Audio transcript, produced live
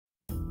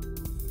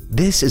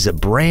This is a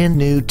brand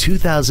new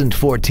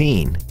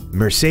 2014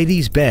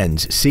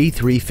 Mercedes-Benz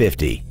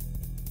C350.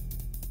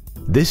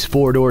 This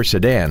four-door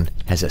sedan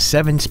has a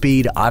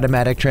 7-speed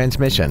automatic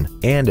transmission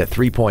and a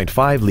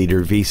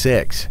 3.5-liter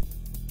V6.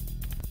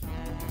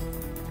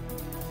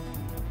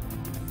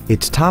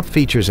 Its top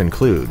features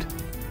include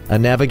a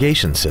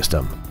navigation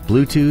system,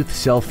 Bluetooth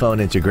cell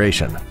phone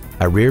integration,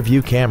 a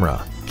rear-view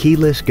camera,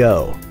 keyless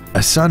go,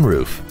 a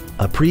sunroof,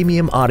 a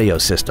premium audio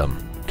system,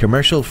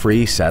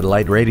 commercial-free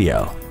satellite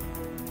radio,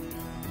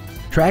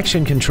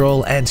 traction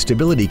control and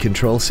stability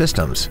control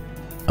systems,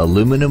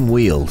 aluminum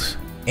wheels,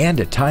 and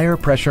a tire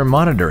pressure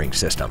monitoring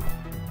system.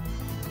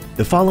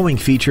 The following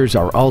features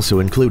are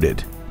also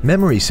included: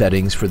 memory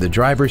settings for the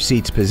driver's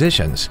seat's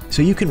positions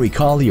so you can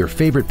recall your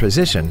favorite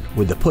position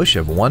with the push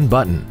of one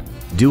button,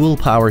 dual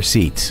power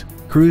seats,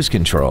 cruise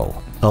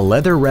control, a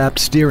leather-wrapped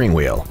steering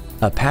wheel,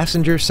 a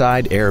passenger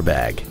side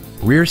airbag,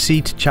 rear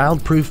seat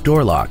child-proof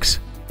door locks,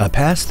 a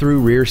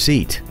pass-through rear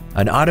seat,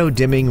 an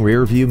auto-dimming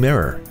rear-view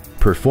mirror,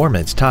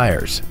 performance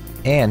tires,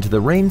 and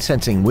the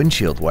rain-sensing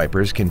windshield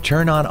wipers can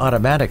turn on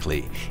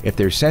automatically if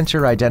their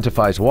sensor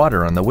identifies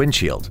water on the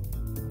windshield.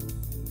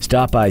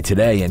 Stop by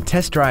today and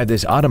test drive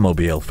this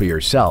automobile for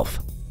yourself.